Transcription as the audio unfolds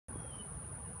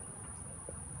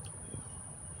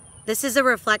This is a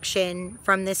reflection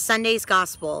from this Sunday's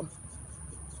Gospel,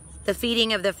 the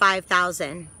feeding of the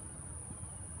 5,000,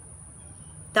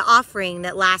 the offering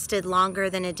that lasted longer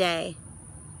than a day.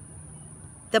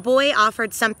 The boy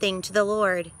offered something to the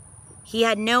Lord. He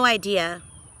had no idea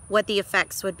what the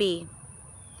effects would be.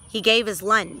 He gave his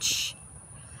lunch.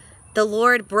 The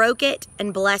Lord broke it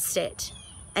and blessed it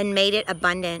and made it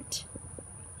abundant.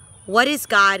 What is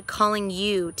God calling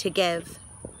you to give?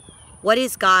 What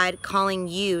is God calling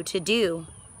you to do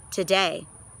today?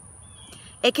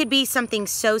 It could be something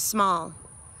so small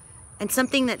and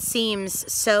something that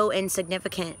seems so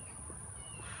insignificant.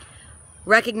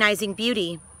 Recognizing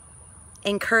beauty,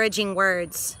 encouraging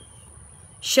words,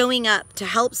 showing up to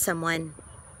help someone,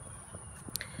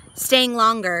 staying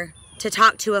longer to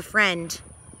talk to a friend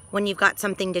when you've got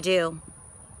something to do,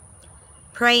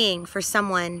 praying for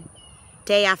someone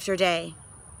day after day,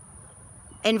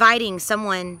 inviting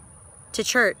someone to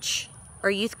church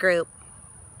or youth group.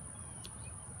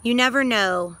 You never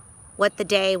know what the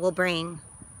day will bring.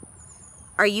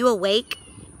 Are you awake?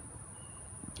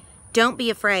 Don't be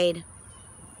afraid.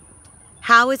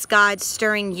 How is God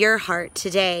stirring your heart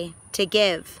today to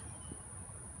give?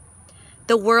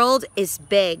 The world is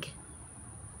big.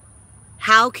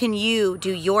 How can you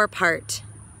do your part?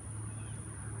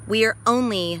 We are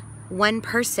only one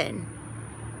person,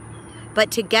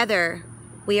 but together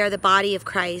we are the body of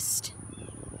Christ,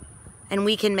 and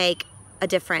we can make a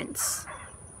difference.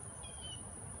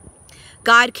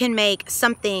 God can make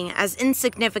something as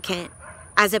insignificant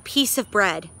as a piece of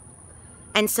bread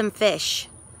and some fish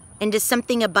into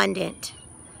something abundant,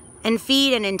 and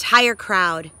feed an entire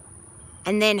crowd,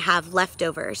 and then have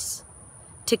leftovers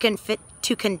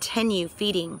to continue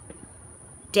feeding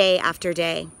day after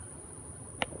day.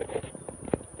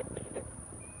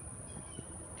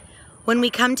 When we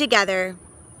come together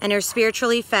and are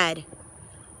spiritually fed,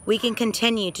 we can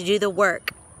continue to do the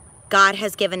work God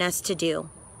has given us to do.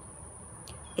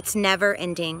 It's never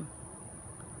ending.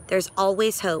 There's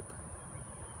always hope.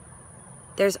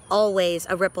 There's always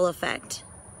a ripple effect.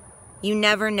 You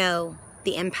never know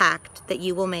the impact that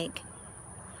you will make.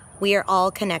 We are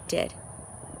all connected.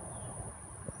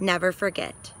 Never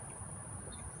forget.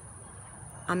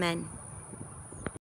 Amen.